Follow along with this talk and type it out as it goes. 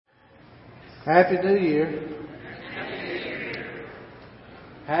Happy New Year.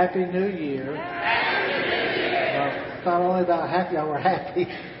 Happy New Year. Well, it's not only about happy, y'all were happy.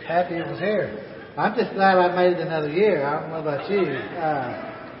 Happy it was here. I'm just glad I made it another year. I don't know about you.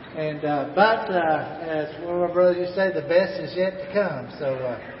 But as one of my brothers used to say, the best is yet to come.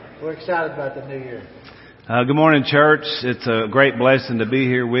 So we're excited about the new year. Good morning, church. It's a great blessing to be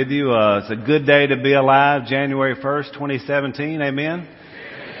here with you. It's a good day to be alive, January 1st, 2017. Amen.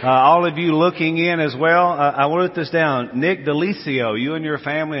 All of you looking in as well, I wrote this down. Nick Delicio, you and your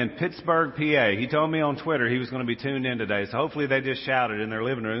family in Pittsburgh, PA. He told me on Twitter he was going to be tuned in today. So hopefully they just shouted in their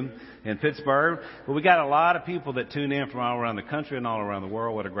living room in Pittsburgh. But we got a lot of people that tune in from all around the country and all around the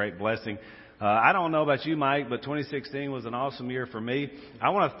world. What a great blessing. I don't know about you, Mike, but 2016 was an awesome year for me. I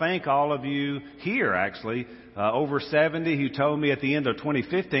want to thank all of you here, actually, over 70 who told me at the end of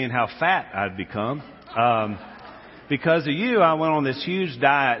 2015 how fat I'd become. Because of you, I went on this huge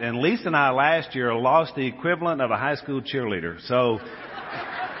diet, and Lisa and I last year lost the equivalent of a high school cheerleader. So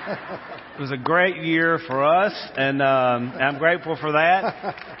it was a great year for us, and I'm grateful for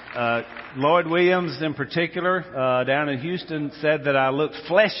that. Lloyd Williams, in particular, down in Houston, said that I looked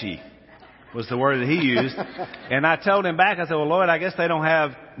fleshy, was the word that he used. And I told him back, I said, well, Lloyd, I guess they don't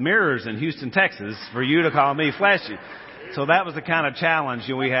have mirrors in Houston, Texas, for you to call me fleshy. So that was the kind of challenge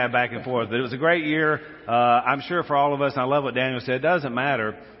we had back and forth. But it was a great year. I'm sure for all of us, and I love what Daniel said, it doesn't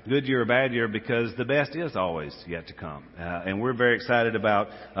matter, good year or bad year, because the best is always yet to come. And we're very excited about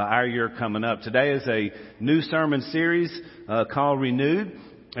our year coming up. Today is a new sermon series called Renewed,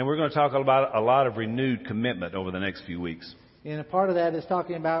 and we're going to talk about a lot of renewed commitment over the next few weeks. And a part of that is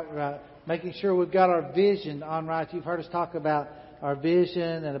talking about making sure we've got our vision on right. You've heard us talk about our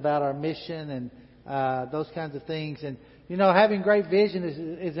vision and about our mission and those kinds of things. And you know, having great vision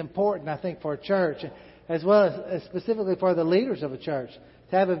is important, I think, for a church, as well as specifically for the leaders of a church.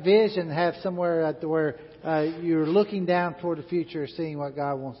 To have a vision, have somewhere where you're looking down toward the future, seeing what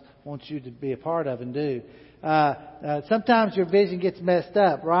God wants you to be a part of and do. Sometimes your vision gets messed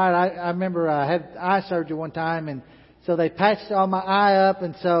up, right? I remember I had eye surgery one time, and so they patched all my eye up,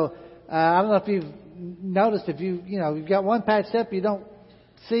 and so I don't know if you've noticed, if you've got one patched up, you don't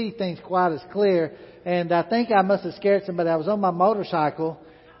see things quite as clear. And I think I must have scared somebody. I was on my motorcycle,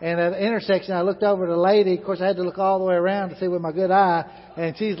 and at the intersection, I looked over at a lady. Of course, I had to look all the way around to see with my good eye,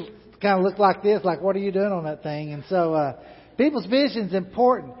 and she kind of looked like this, like, what are you doing on that thing? And so people's vision's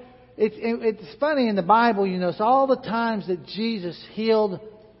important. It's funny in the Bible, it's all the times that Jesus healed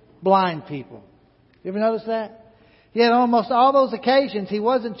blind people. You ever notice that? Yet almost all those occasions, He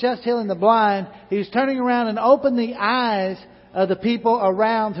wasn't just healing the blind. He was turning around and opening the eyes of the people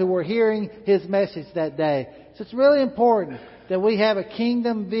around who were hearing His message that day. So it's really important that we have a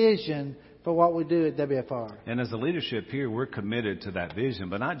kingdom vision for what we do at WFR. And as the leadership here, we're committed to that vision,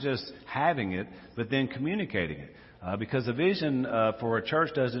 but not just having it, but then communicating it. Because a vision for a church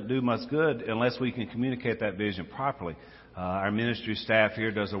doesn't do much good unless we can communicate that vision properly. Our ministry staff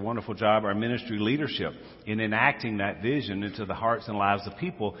here does a wonderful job, our ministry leadership, in enacting that vision into the hearts and lives of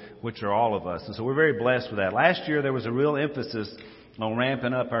people, which are all of us. And so we're very blessed with that. Last year, there was a real emphasis on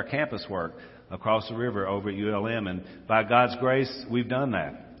ramping up our campus work across the river over at ULM. And by God's grace, we've done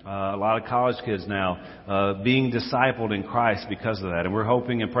that. A lot of college kids now being discipled in Christ because of that. And we're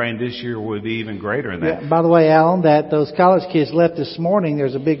hoping and praying this year will be even greater in that. Yeah, by the way, Alan, those college kids left this morning.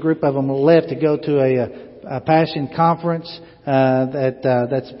 There's a big group of them left to go to a Passion conference.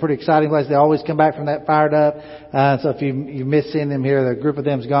 That's a pretty exciting place. They always come back from that fired up. So if you miss seeing them here, the group of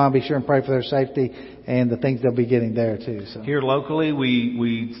them's gone. Be sure and pray for their safety and the things they'll be getting there too. So here locally,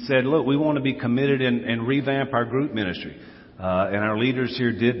 we said, look, we want to be committed and revamp our group ministry. And our leaders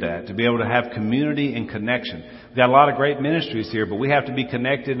here did that, to be able to have community and connection. We've got a lot of great ministries here, but we have to be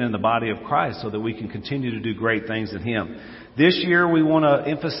connected in the body of Christ so that we can continue to do great things in Him. This year, we want to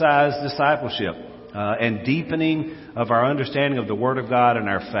emphasize discipleship and deepening of our understanding of the Word of God and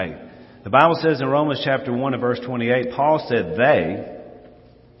our faith. The Bible says in Romans chapter 1 and verse 28, Paul said they,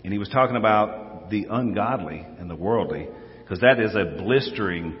 and he was talking about the ungodly and the worldly, because that is a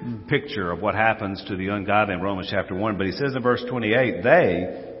blistering picture of what happens to the ungodly in Romans chapter 1. But he says in verse 28,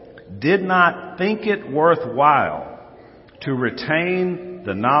 they did not think it worthwhile to retain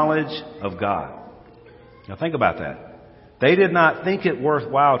the knowledge of God. Now think about that. They did not think it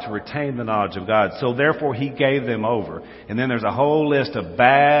worthwhile to retain the knowledge of God, so therefore He gave them over. And then there's a whole list of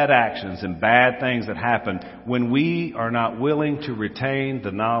bad actions and bad things that happen when we are not willing to retain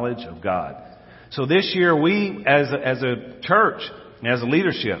the knowledge of God. So this year we, as a church, as a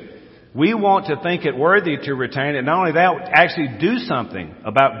leadership, we want to think it worthy to retain it. Not only that, actually do something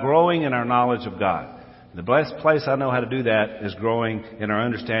about growing in our knowledge of God. The best place I know how to do that is growing in our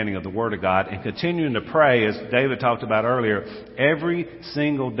understanding of the Word of God and continuing to pray, as David talked about earlier, every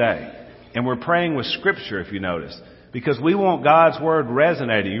single day. And we're praying with Scripture, if you notice, because we want God's Word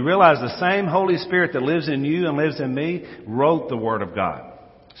resonating. You realize the same Holy Spirit that lives in you and lives in me wrote the Word of God.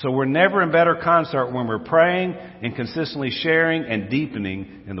 So we're never in better concert when we're praying and consistently sharing and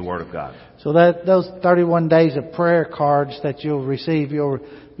deepening in the Word of God. So that those 31 days of prayer cards that you'll receive,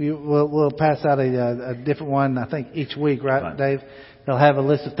 we'll pass out a different one, I think, each week, right, Dave? They'll have a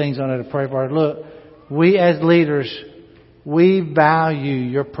list of things on it to pray for. Look, we as leaders, we value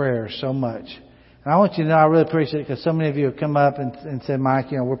your prayers so much. And I want you to know I really appreciate it because so many of you have come up and said, Mike,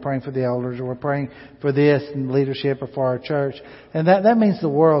 we're praying for the elders or we're praying for this and leadership or for our church. And that means the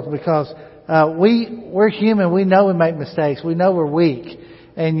world because we're human. We know we make mistakes. We know we're weak.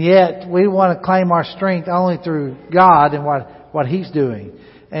 And yet we want to claim our strength only through God and what He's doing.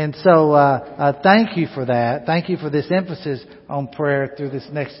 And so thank you for that. Thank you for this emphasis on prayer through this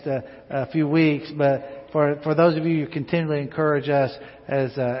next few weeks. But for those of you who continually encourage us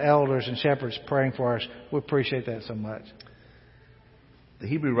as elders and shepherds praying for us, we appreciate that so much. The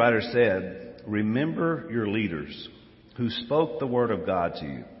Hebrew writer said, remember your leaders who spoke the Word of God to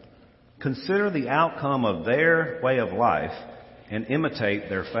you. Consider the outcome of their way of life and imitate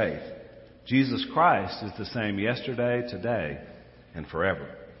their faith. Jesus Christ is the same yesterday, today, and forever.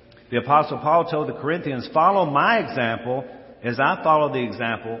 The Apostle Paul told the Corinthians, follow my example as I follow the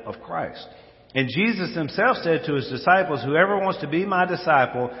example of Christ. And Jesus himself said to his disciples, whoever wants to be my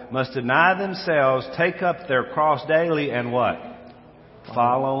disciple must deny themselves, take up their cross daily, and what?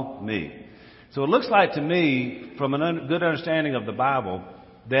 Follow me. So it looks like to me, from a good understanding of the Bible,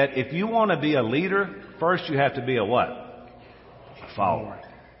 that if you want to be a leader, first you have to be a what? A follower.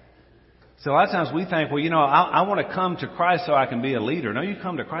 So a lot of times we think, well, I want to come to Christ so I can be a leader. No, you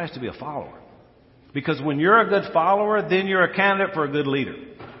come to Christ to be a follower. Because when you're a good follower, then you're a candidate for a good leader.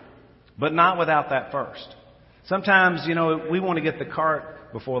 But not without that first. Sometimes, we want to get the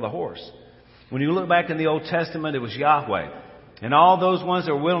cart before the horse. When you look back in the Old Testament, it was Yahweh. And all those ones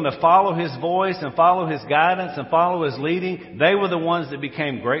that were willing to follow His voice and follow His guidance and follow His leading, they were the ones that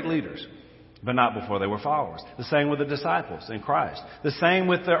became great leaders. But not before they were followers. The same with the disciples in Christ. The same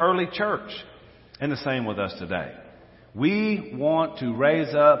with the early church. And the same with us today. We want to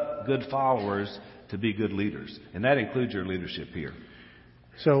raise up good followers to be good leaders. And that includes your leadership here.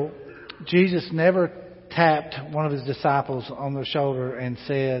 So Jesus never tapped one of His disciples on the shoulder and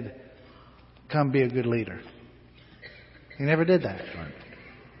said, come be a good leader. He never did that. Right.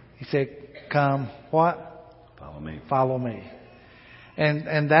 He said, come, what? Follow me. Follow me.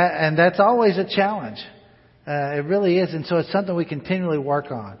 And that's always a challenge. It really is. And so it's something we continually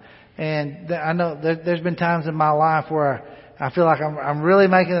work on. And I know there's been times in my life where I feel like I'm really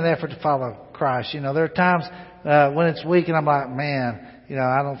making an effort to follow Christ. There are times when it's weak and I'm like, man,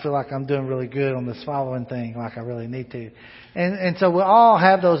 I don't feel like I'm doing really good on this following thing like I really need to. And so we all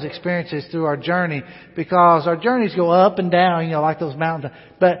have those experiences through our journey because our journeys go up and down, like those mountains.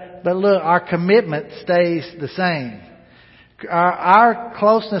 But look, our commitment stays the same. Our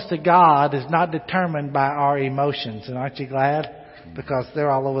closeness to God is not determined by our emotions. And aren't you glad? Because they're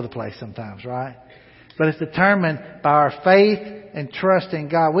all over the place sometimes, right? But it's determined by our faith and trust in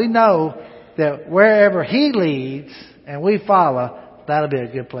God. We know that wherever He leads and we follow, that'll be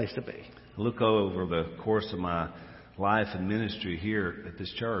a good place to be. Look over the course of my life and ministry here at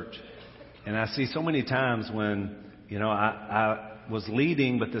this church, and I see so many times when, I was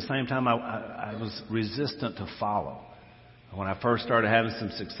leading, but at the same time I was resistant to follow. When I first started having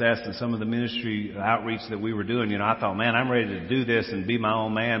some success in some of the ministry outreach that we were doing, I thought, man, I'm ready to do this and be my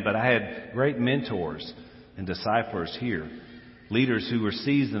own man. But I had great mentors and disciplers here, leaders who were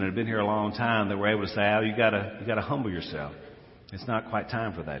seasoned and had been here a long time that were able to say, Al, you gotta humble yourself. It's not quite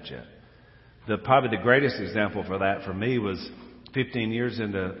time for that yet. Probably the greatest example for that for me was 15 years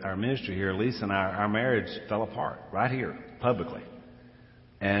into our ministry here. Lisa and our marriage fell apart right here, publicly.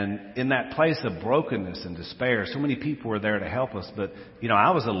 And in that place of brokenness and despair, so many people were there to help us. But, I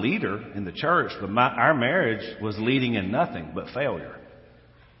was a leader in the church, but our marriage was leading in nothing but failure.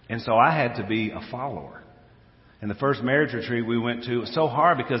 And so I had to be a follower. And the first marriage retreat we went to, it was so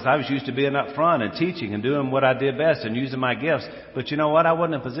hard because I was used to being up front and teaching and doing what I did best and using my gifts. But you know what? I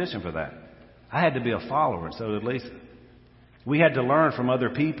wasn't in position for that. I had to be a follower, and so did Lisa. We had to learn from other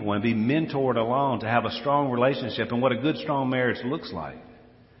people and be mentored along to have a strong relationship and what a good, strong marriage looks like.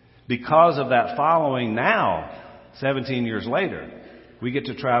 Because of that following now, 17 years later, we get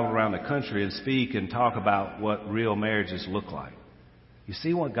to travel around the country and speak and talk about what real marriages look like. You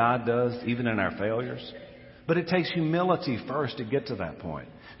see what God does even in our failures? But it takes humility first to get to that point.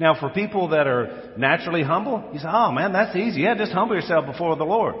 Now, for people that are naturally humble, you say, oh man, that's easy. Yeah, just humble yourself before the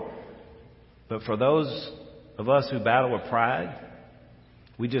Lord. But for those of us who battle with pride,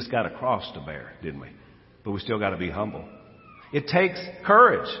 we just got a cross to bear, didn't we? But we still got to be humble. It takes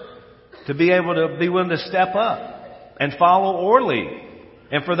courage to be able to be willing to step up and follow or lead.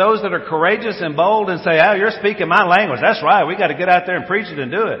 And for those that are courageous and bold and say, oh, you're speaking my language. That's right. We got to get out there and preach it and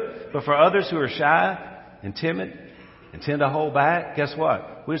do it. But for others who are shy and timid and tend to hold back, guess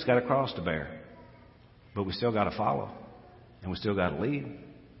what? We just got a cross to bear. But we still got to follow. And we still got to lead.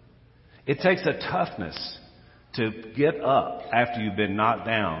 It takes a toughness to get up after you've been knocked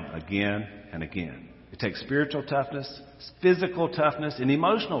down again and again. It takes spiritual toughness, physical toughness, and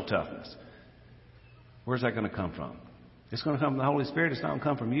emotional toughness. Where's that going to come from? It's going to come from the Holy Spirit. It's not going to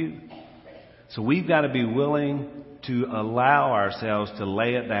come from you. So we've got to be willing to allow ourselves to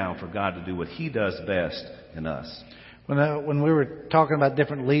lay it down for God to do what He does best in us. When we were talking about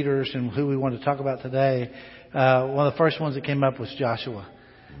different leaders and who we wanted to talk about today, one of the first ones that came up was Joshua.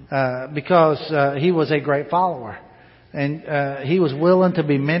 Because he was a great follower. And he was willing to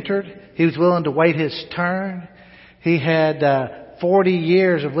be mentored. He was willing to wait his turn. He had 40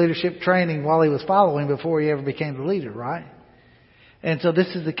 years of leadership training while he was following before he ever became the leader, right? And so this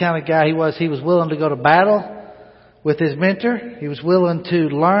is the kind of guy he was. He was willing to go to battle with his mentor. He was willing to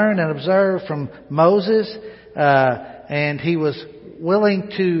learn and observe from Moses. And he was willing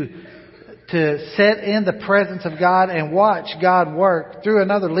to sit in the presence of God and watch God work through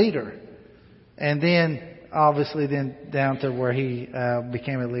another leader. And then, obviously, then down to where he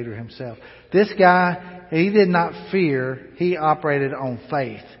became a leader himself. This guy, he did not fear. He operated on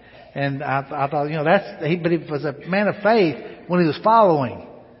faith. And I thought, but he was a man of faith when he was following,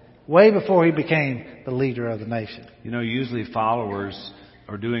 way before he became the leader of the nation. Usually followers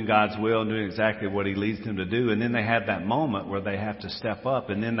are doing God's will and doing exactly what He leads them to do. And then they have that moment where they have to step up,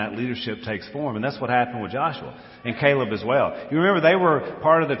 and then that leadership takes form. And that's what happened with Joshua and Caleb as well. You remember they were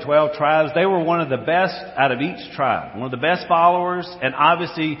part of the 12 tribes. They were one of the best out of each tribe, one of the best followers, and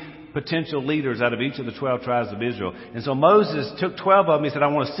obviously potential leaders out of each of the 12 tribes of Israel. And so Moses took 12 of them. He said, I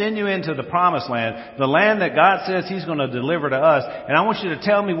want to send you into the promised land, the land that God says He's going to deliver to us. And I want you to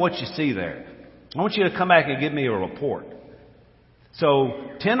tell me what you see there. I want you to come back and give me a report. So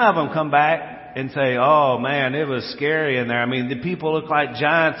 10 of them come back and say, oh man, it was scary in there. I mean, the people look like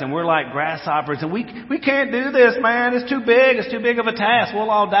giants and we're like grasshoppers, and we can't do this, man. It's too big. It's too big of a task. We'll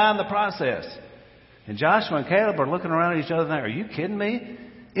all die in the process. And Joshua and Caleb are looking around at each other and are you kidding me?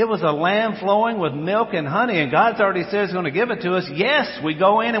 It was a land flowing with milk and honey, and God's already said He's going to give it to us. Yes, we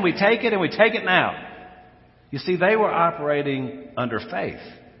go in and we take it, and we take it now. You see, they were operating under faith,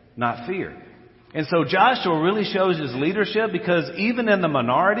 not fear. And so Joshua really shows his leadership, because even in the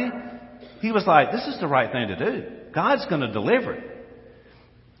minority, he was like, this is the right thing to do. God's going to deliver it.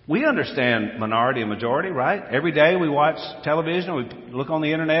 We understand minority and majority, right? Every day we watch television, or we look on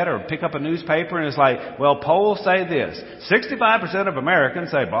the internet, or pick up a newspaper, and it's like, well, polls say this. 65% of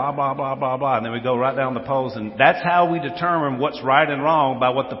Americans say blah, blah, blah, blah, blah. And then we go right down the polls, and that's how we determine what's right and wrong,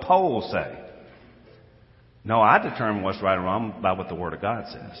 by what the polls say. No, I determine what's right and wrong by what the Word of God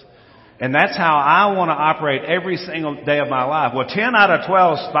says. And that's how I want to operate every single day of my life. Well, 10 out of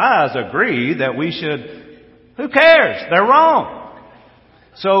 12 spies agree that we should. Who cares? They're wrong.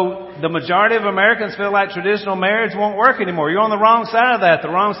 So the majority of Americans feel like traditional marriage won't work anymore. You're on the wrong side of that, the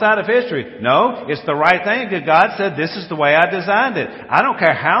wrong side of history. No, it's the right thing, because God said this is the way I designed it. I don't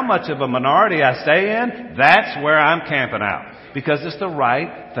care how much of a minority I stay in, that's where I'm camping out, because it's the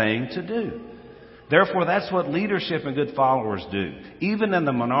right thing to do. Therefore, that's what leadership and good followers do, even in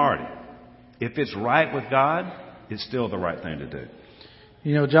the minority. If it's right with God, it's still the right thing to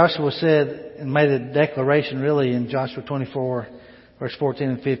do. Joshua said and made a declaration really in Joshua 24, verse 14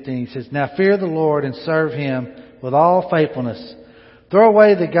 and 15. He says, now fear the Lord and serve Him with all faithfulness. Throw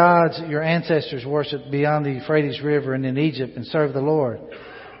away the gods your ancestors worshipped beyond the Euphrates River and in Egypt, and serve the Lord.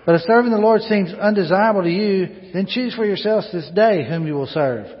 But if serving the Lord seems undesirable to you, then choose for yourselves this day whom you will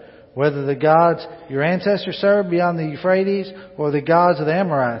serve, whether the gods your ancestors served beyond the Euphrates, or the gods of the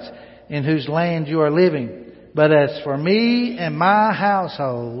Amorites, in whose land you are living. But as for me and my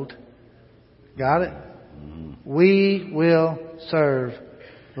household, got it? We will serve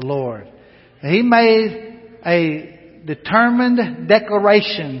the Lord. And he made a determined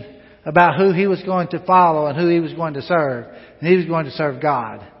declaration about who he was going to follow and who he was going to serve. And he was going to serve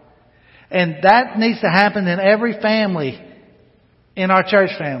God. And that needs to happen in every family, in our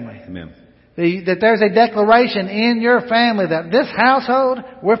church family. Amen. That there's a declaration in your family that this household,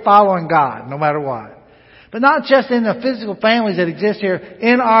 we're following God no matter what. But not just in the physical families that exist here,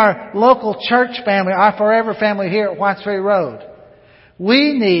 in our local church family, our forever family here at Whites Ferry Road.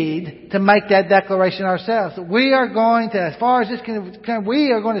 We need to make that declaration ourselves. We are going to, as far as this can,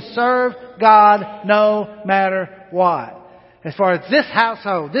 we are going to serve God no matter what. As far as this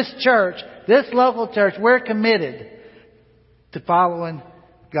household, this church, this local church, we're committed to following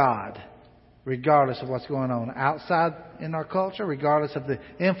God, regardless of what's going on outside in our culture, regardless of the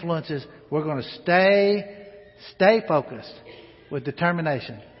influences. We're going to stay focused with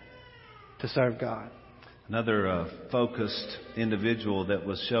determination to serve God. Another focused individual that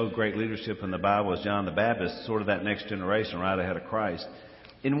showed great leadership in the Bible was John the Baptist, sort of that next generation right ahead of Christ.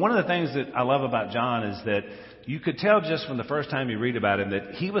 And one of the things that I love about John is that you could tell just from the first time you read about him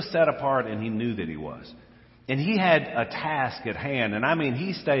that he was set apart and he knew that he was. And he had a task at hand. And I mean,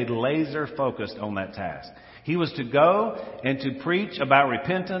 he stayed laser focused on that task. He was to go and to preach about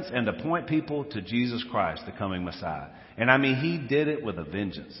repentance and to point people to Jesus Christ, the coming Messiah. And I mean, he did it with a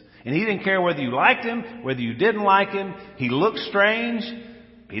vengeance. And he didn't care whether you liked him, whether you didn't like him. He looked strange.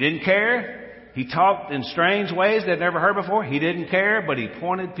 He didn't care. He talked in strange ways they'd never heard before. He didn't care, but he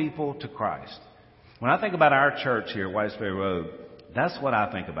pointed people to Christ. When I think about our church here at Whites Ferry Road, that's what I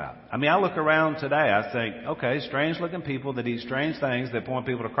think about. I mean, I look around today, I think, okay, strange looking people that eat strange things that point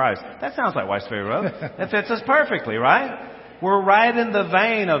people to Christ. That sounds like Whites Ferry Road. That fits us perfectly, right? We're right in the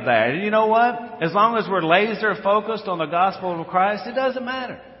vein of that. And you know what? As long as we're laser focused on the gospel of Christ, it doesn't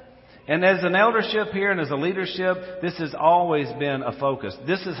matter. And as an eldership here and as a leadership, this has always been a focus.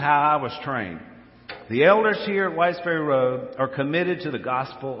 This is how I was trained. The elders here at Whites Ferry Road are committed to the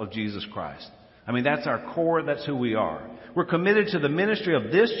gospel of Jesus Christ. I mean, that's our core. That's who we are. We're committed to the ministry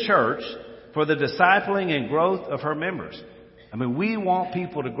of this church for the discipling and growth of her members. I mean, we want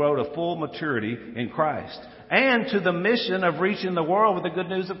people to grow to full maturity in Christ and to the mission of reaching the world with the good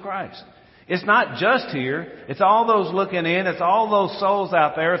news of Christ. It's not just here. It's all those looking in. It's all those souls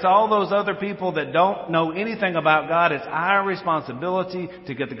out there. It's all those other people that don't know anything about God. It's our responsibility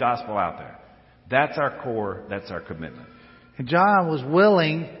to get the gospel out there. That's our core. That's our commitment. And John was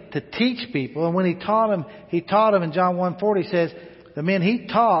willing to teach people. And when he taught them in John 1:40 says, the men he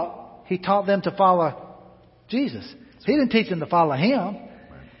taught them to follow Jesus. He didn't teach them to follow him.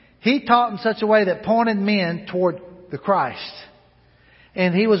 He taught in such a way that pointed men toward the Christ.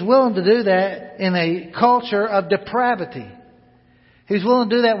 And he was willing to do that in a culture of depravity. He was willing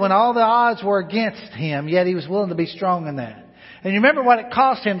to do that when all the odds were against him, yet he was willing to be strong in that. And you remember what it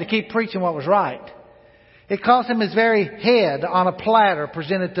cost him to keep preaching what was right. It cost him his very head on a platter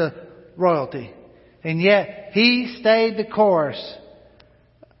presented to royalty. And yet he stayed the course.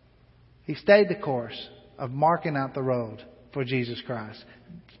 He stayed the course of marking out the road for Jesus Christ.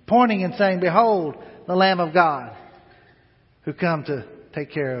 Pointing and saying, "Behold, the Lamb of God who come to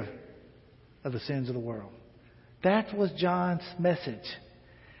take care of the sins of the world." That was John's message.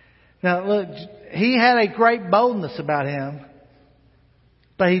 Now look, he had a great boldness about him.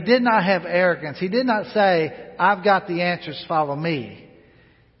 But he did not have arrogance. He did not say, "I've got the answers, follow me."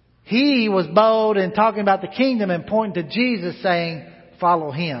 He was bold in talking about the kingdom and pointing to Jesus saying,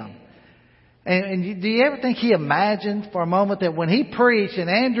 "Follow him." And do you ever think he imagined for a moment that when he preached and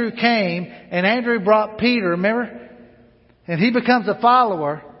Andrew came and Andrew brought Peter, remember? And he becomes a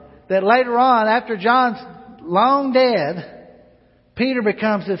follower, that later on, after John's long dead, Peter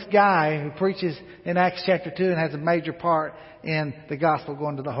becomes this guy who preaches in Acts chapter 2 and has a major part in the gospel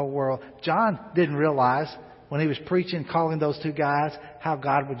going to the whole world. John didn't realize when he was preaching, calling those two guys, how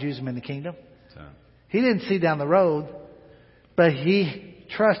God would use them in the kingdom. He didn't see down the road, but he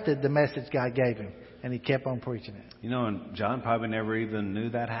trusted the message God gave him, and he kept on preaching it. You know, and John probably never even knew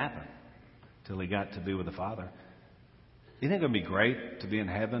that happened till he got to be with the Father. You think it would be great to be in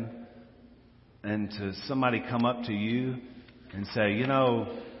heaven and to somebody come up to you and say, "You know,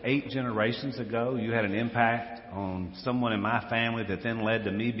 8 generations ago, you had an impact on someone in my family that then led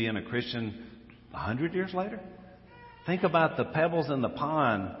to me being a Christian 100 years later?" Think about the pebbles in the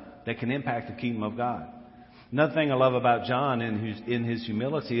pond that can impact the kingdom of God. Another thing I love about John in his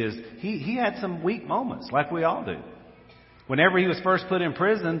humility is he had some weak moments, like we all do. Whenever he was first put in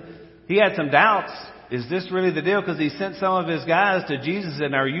prison, he had some doubts. Is this really the deal? Because he sent some of his guys to Jesus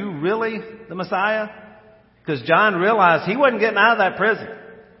and, "Are you really the Messiah?" Because John realized he wasn't getting out of that prison.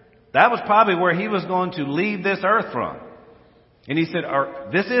 That was probably where he was going to leave this earth from. And he said,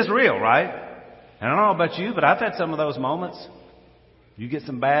 "This is real, right?" And I don't know about you, but I've had some of those moments. You get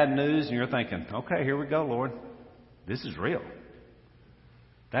some bad news and you're thinking, "Okay, here we go, Lord. This is real."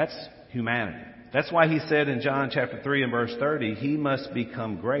 That's humanity. That's why he said in John chapter 3 and verse 30, "He must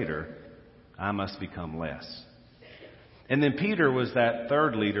become greater, I must become less." And then Peter was that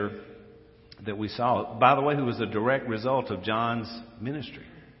third leader that we saw, by the way, who was a direct result of John's ministry.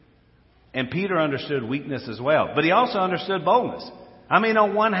 And Peter understood weakness as well, but he also understood boldness. I mean,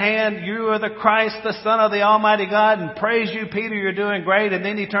 on one hand, you are the Christ, the Son of the Almighty God, and praise you, Peter, you're doing great. And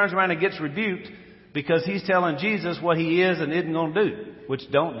then he turns around and gets rebuked because he's telling Jesus what he is and isn't going to do, which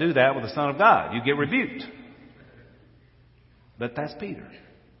don't do that with the Son of God. You get rebuked. But that's Peter.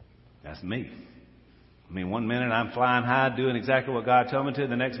 That's me. I mean, one minute I'm flying high doing exactly what God told me to.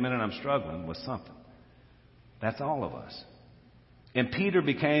 The next minute I'm struggling with something. That's all of us. And Peter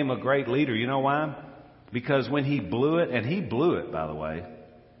became a great leader. You know why? Because when he blew it, and he blew it, by the way,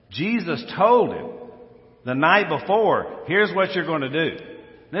 Jesus told him the night before, here's what you're going to do.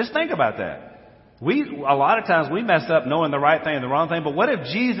 Let's think about that. A lot of times we mess up knowing the right thing and the wrong thing, but what if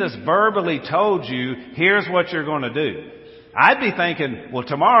Jesus verbally told you, here's what you're going to do? I'd be thinking, well,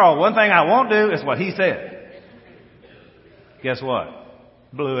 tomorrow, one thing I won't do is what he said. Guess what?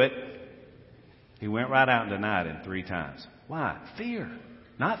 Blew it. He went right out and denied him 3 times. Why? Fear.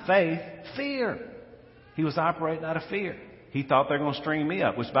 Not faith. Fear. He was operating out of fear. He thought they were going to string me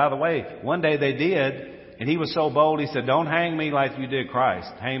up, which, by the way, one day they did, and he was so bold, he said, don't hang me like you did Christ.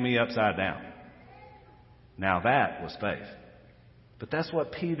 Hang me upside down. Now that was faith. But that's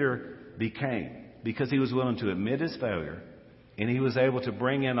what Peter became, because he was willing to admit his failure, and he was able to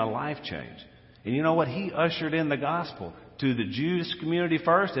bring in a life change. And you know what? He ushered in the gospel to the Jewish community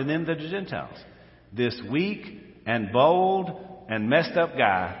first, and then the Gentiles. This weak and bold and messed up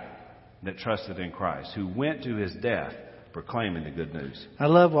guy that trusted in Christ, who went to his death proclaiming the good news. I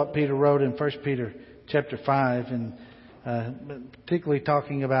love what Peter wrote in 1 Peter chapter 5, and particularly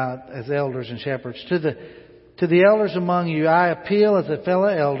talking about as elders and shepherds. To the elders among you, I appeal as a fellow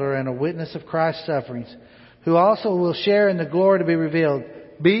elder and a witness of Christ's sufferings, who also will share in the glory to be revealed.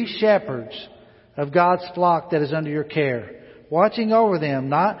 Be shepherds of God's flock that is under your care, watching over them,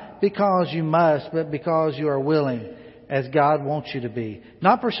 not because you must, but because you are willing, as God wants you to be.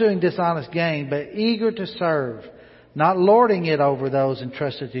 Not pursuing dishonest gain, but eager to serve. Not lording it over those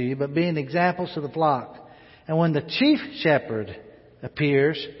entrusted to you, but being examples to the flock. And when the chief shepherd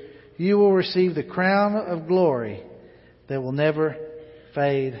appears, you will receive the crown of glory that will never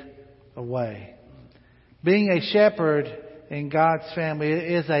fade away. Being a shepherd in God's family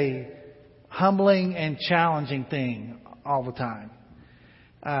is a humbling and challenging thing all the time.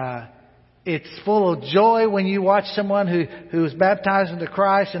 It's full of joy when you watch someone who is baptized into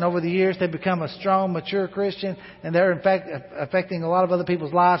Christ, and over the years they become a strong, mature Christian, and they're in fact affecting a lot of other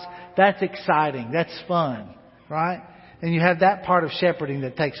people's lives. That's exciting. That's fun, right? And you have that part of shepherding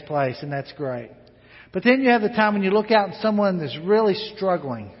that takes place, and that's great. But then you have the time when you look out and someone is really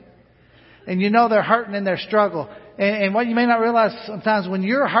struggling, and you know they're hurting in their struggle. And what you may not realize sometimes, when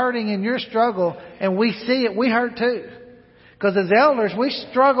you're hurting in your struggle and we see it, we hurt too. Because as elders, we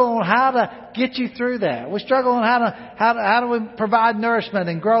struggle on how to get you through that. We struggle on how do we provide nourishment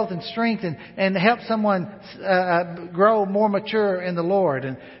and growth and strength and help someone grow more mature in the Lord.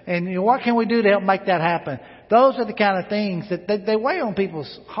 And you know, what can we do to help make that happen? Those are the kind of things that they weigh on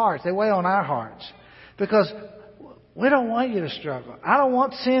people's hearts. They weigh on our hearts. Because we don't want you to struggle. I don't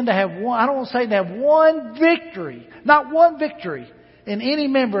want sin to have I don't want Satan to have one victory. Not one victory in any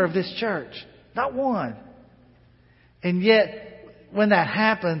member of this church. Not one. And yet, when that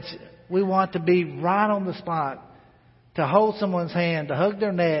happens, we want to be right on the spot, to hold someone's hand, to hug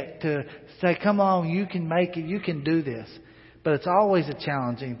their neck, to say, come on, you can make it, you can do this. But it's always a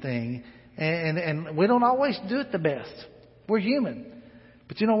challenging thing. And we don't always do it the best. We're human.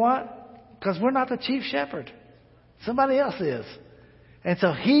 But you know what? Because we're not the chief shepherd. Somebody else is. And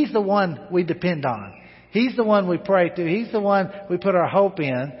so He's the one we depend on. He's the one we pray to. He's the one we put our hope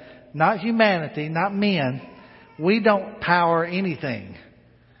in. Not humanity, not men. We don't power anything.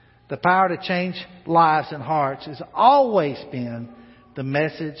 The power to change lives and hearts has always been the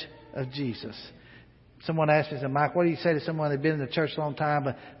message of Jesus. Someone asked me, said, Mike, what do you say to someone that's been in the church a long time,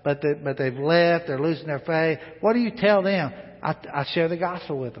 but they've left, they're losing their faith? What do you tell them? I share the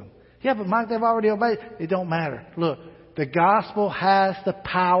gospel with them. Yeah, but Mike, they've already obeyed. It don't matter. Look, the gospel has the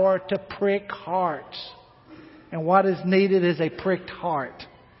power to prick hearts. And what is needed is a pricked heart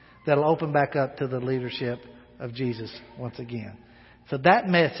that'll open back up to the leadership of Jesus once again. So that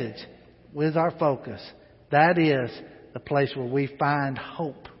message is our focus. That is the place where we find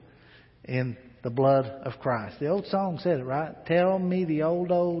hope in the blood of Christ. The old song said it, right? Tell me the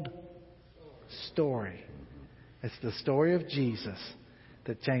old story. It's the story of Jesus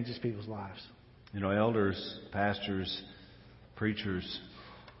that changes people's lives. You know, elders, pastors, preachers,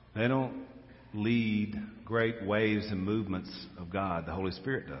 they don't lead great waves and movements of God. The Holy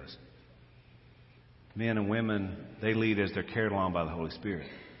Spirit does. Men and women, they lead as they're carried along by the Holy Spirit.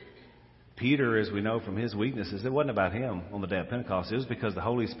 Peter, as we know from his weaknesses, it wasn't about him on the day of Pentecost. It was because the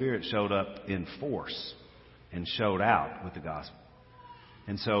Holy Spirit showed up in force and showed out with the gospel.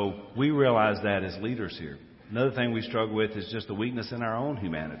 And so we realize that as leaders here. Another thing we struggle with is just the weakness in our own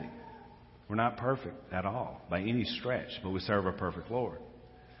humanity. We're not perfect at all by any stretch, but we serve a perfect Lord.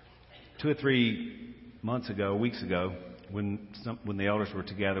 2 or 3 weeks ago, when the elders were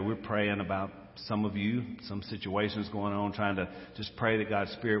together, we were praying about some of you, some situations going on, trying to just pray that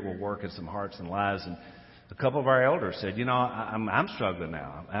God's Spirit will work in some hearts and lives. And a couple of our elders said, I'm struggling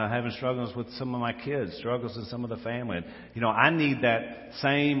now. I'm having struggles with some of my kids, struggles with some of the family. And, I need that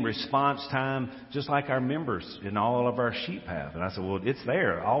same response time just like our members and all of our sheep have. And I said, well, it's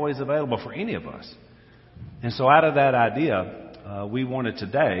there, always available for any of us. And so out of that idea, we wanted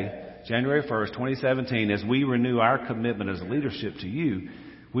today, January 1st, 2017, as we renew our commitment as a leadership to you,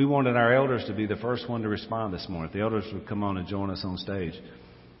 we wanted our elders to be the first one to respond this morning. If the elders would come on and join us on stage.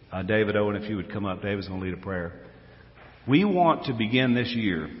 David Owen, if you would come up, David's going to lead a prayer. We want to begin this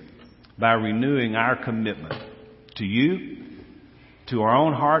year by renewing our commitment to you, to our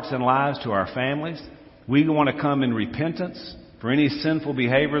own hearts and lives, to our families. We want to come in repentance for any sinful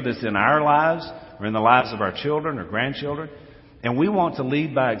behavior that's in our lives or in the lives of our children or grandchildren. And we want to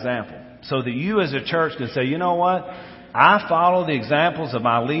lead by example so that you as a church can say, you know what? I follow the examples of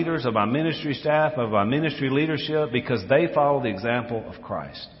my leaders, of my ministry staff, of my ministry leadership because they follow the example of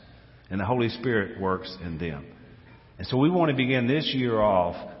Christ. And the Holy Spirit works in them. And so we want to begin this year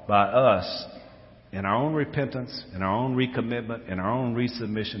off by us in our own repentance, in our own recommitment, in our own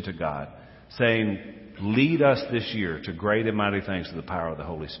resubmission to God, saying, lead us this year to great and mighty things through the power of the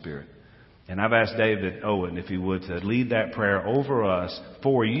Holy Spirit. And I've asked David Owen, if he would, to lead that prayer over us,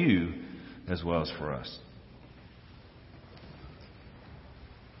 for you, as well as for us.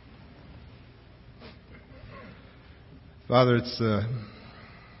 Father, it's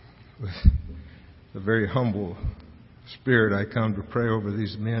with a very humble spirit I come to pray over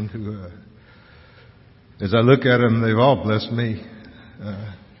these men who, as I look at them, they've all blessed me.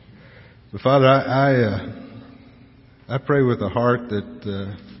 But Father, I pray with a heart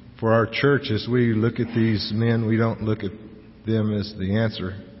that for our church, as we look at these men, we don't look at them as the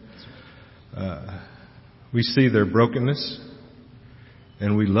answer. We see their brokenness,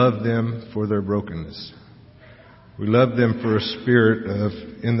 and we love them for their brokenness. We love them for a spirit of,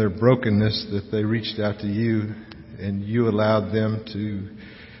 in their brokenness, that they reached out to you and you allowed them to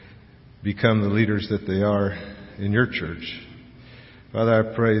become the leaders that they are in your church. Father, I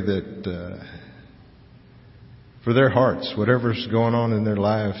pray that for their hearts, whatever's going on in their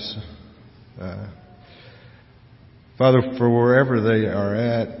lives, Father, for wherever they are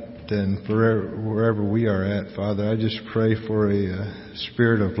at and for wherever we are at, Father, I just pray for a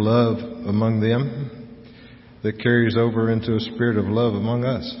spirit of love among them that carries over into a spirit of love among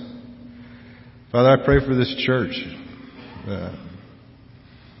us. Father, I pray for this church.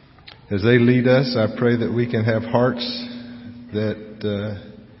 As they lead us, I pray that we can have hearts that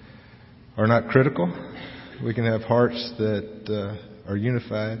are not critical. We can have hearts that are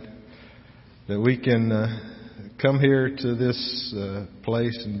unified. That we can come here to this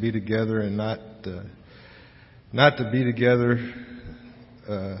place and be together and not to be together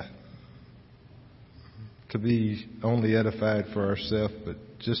to be only edified for ourselves, but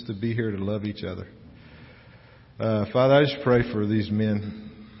just to be here to love each other. Father, I just pray for these men.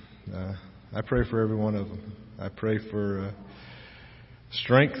 I pray for every one of them. I pray for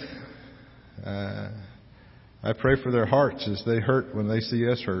strength. I pray for their hearts as they hurt when they see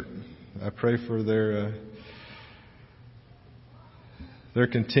us hurt. I pray for their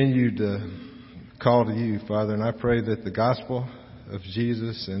continued call to you, Father. And I pray that the gospel of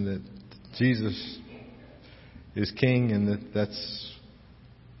Jesus and that Jesus is King, and that's,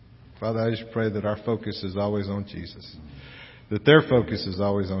 Father, I just pray that our focus is always on Jesus. That their focus is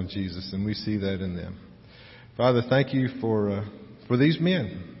always on Jesus, and we see that in them. Father, thank you for these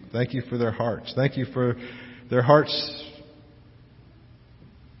men. Thank you for their hearts. Thank you for their hearts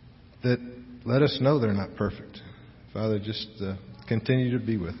that let us know they're not perfect. Father, just continue to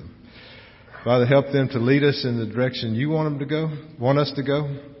be with them. Father, help them to lead us in the direction you want them to go, want us to go,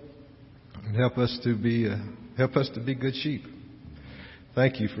 and help us to be good sheep.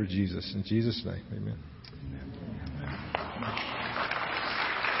 Thank you for Jesus. In Jesus' name, amen.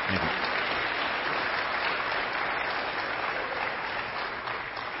 Thank you.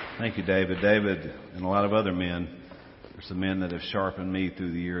 Thank you, David. David and a lot of other men are some men that have sharpened me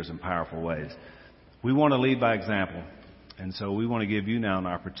through the years in powerful ways. We want to lead by example. And so we want to give you now an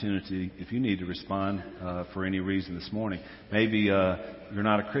opportunity, if you need to respond for any reason this morning. Maybe you're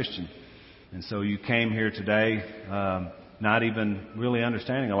not a Christian. And so you came here today not even really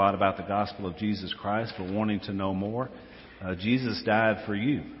understanding a lot about the gospel of Jesus Christ, but wanting to know more. Jesus died for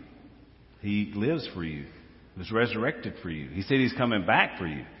you. He lives for you. He was resurrected for you. He said He's coming back for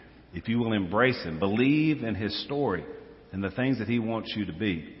you. If you will embrace Him, believe in His story and the things that He wants you to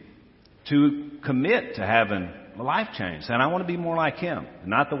be, to commit to having a life change. And I want to be more like Him,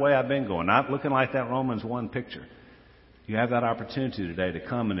 not the way I've been going, not looking like that Romans 1 picture. You have that opportunity today to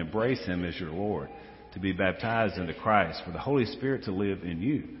come and embrace Him as your Lord, to be baptized into Christ, for the Holy Spirit to live in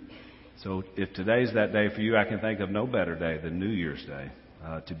you. So if today's that day for you, I can think of no better day than New Year's Day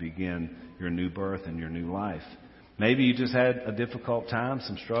to begin your new birth and your new life. Maybe you just had a difficult time,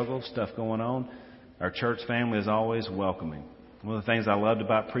 some struggles, stuff going on. Our church family is always welcoming. One of the things I loved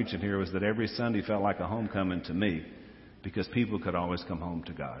about preaching here was that every Sunday felt like a homecoming to me, because people could always come home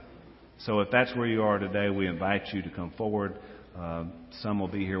to God. So if that's where you are today, we invite you to come forward. Some will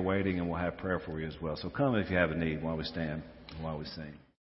be here waiting, and we'll have prayer for you as well. So come if you have a need while we stand, while we sing.